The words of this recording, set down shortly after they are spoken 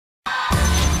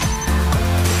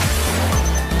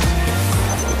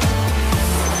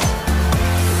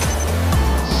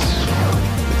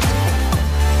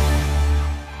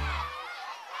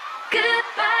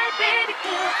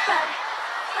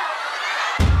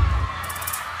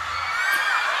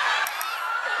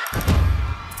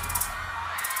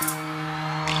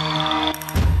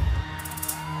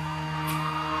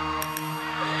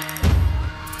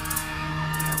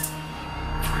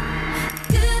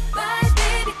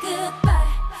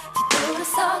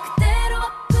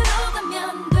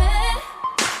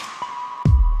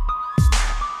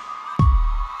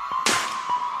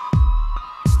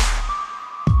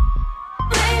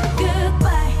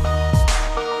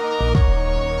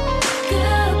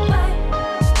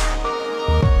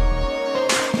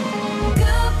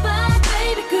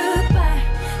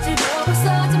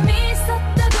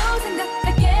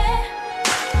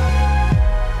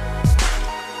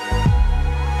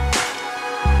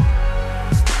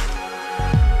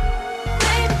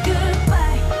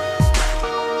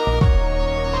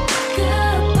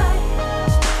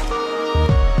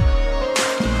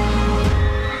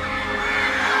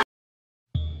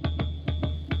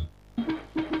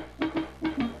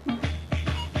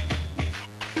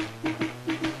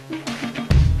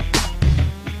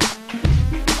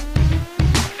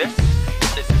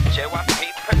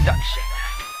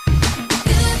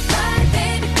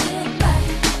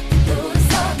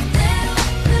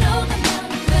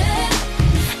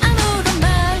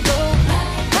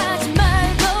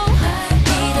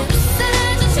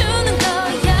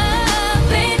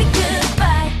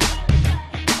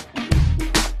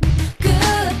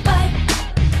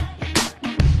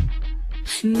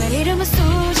내 이름은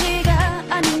수지가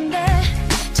아닌데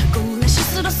자꾸 내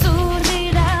실수로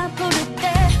수지라 부를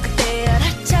때 그때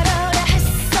알아차려야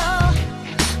했어.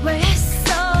 왜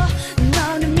했어?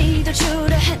 너를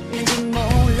믿어주려 했는지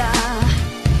몰라.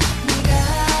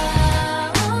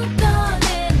 네가 어떤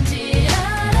애인지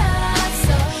알았어.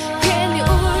 괜히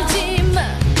울지마.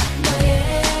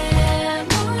 너의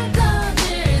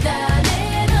물건들 다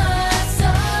내놨어.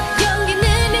 용기는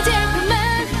이제 그만.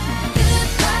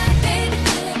 Goodbye baby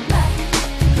goodbye.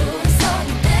 우리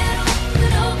선대로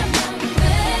들어가면 돼.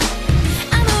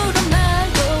 아무런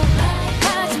말도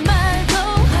하지 말고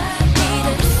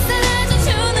이대로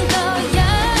사라져주는 거야.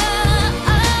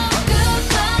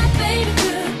 Goodbye baby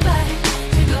goodbye.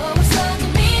 즐거워서 좀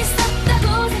있었다고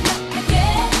생각할게.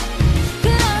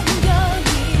 그럼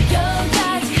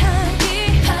여기까지 하기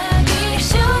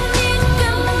쉬운 일이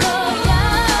끝난 거야.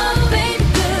 Baby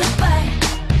goodbye.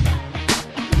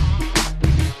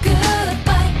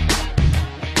 Goodbye.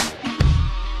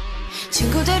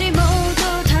 친구들이 모두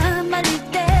다 말릴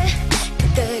때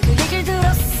그때 그 얘기를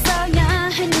들었어야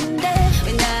했는데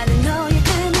왜 나는 너의 그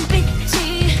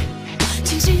눈빛이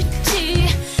지지지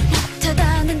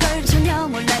못하다는 걸 전혀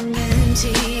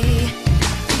몰랐는지.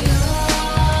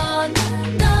 뛰어난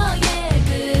너의 그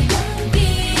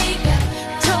용기가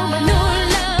정말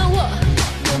놀라워.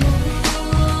 너무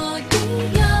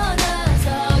뛰어나서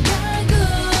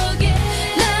결국에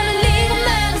나를 잃고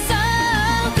말았어.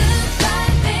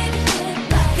 Goodbye baby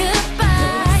goodbye.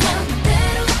 Goodbye.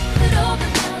 상대로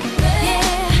들어가면 돼.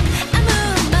 아무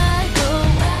말도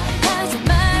하지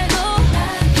말고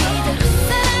이대로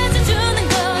사라져주는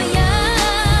거야.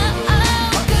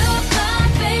 Goodbye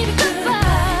baby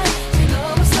goodbye.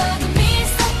 즐거워서 좀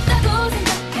있었다고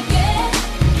생각할게.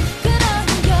 그럼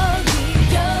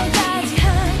여기까지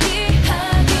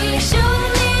하기 쉬운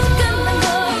일이 끝난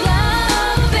거야.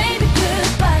 Baby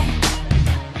goodbye.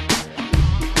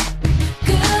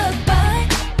 Goodbye.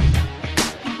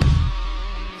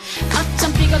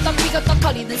 어쩜 삐거덕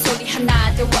거리는 소리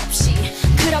하나도 없이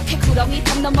그렇게 구렁이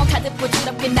탑 넘어가듯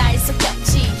부드럽게 날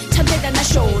속였지. 참 대단한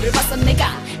쇼를 봤어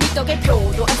내가. 네 덕에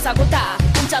표도 안 싸고 다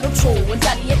공짜로 좋은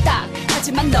자리에 딱.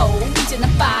 하지만 너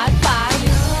이제는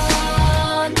빠이빠이.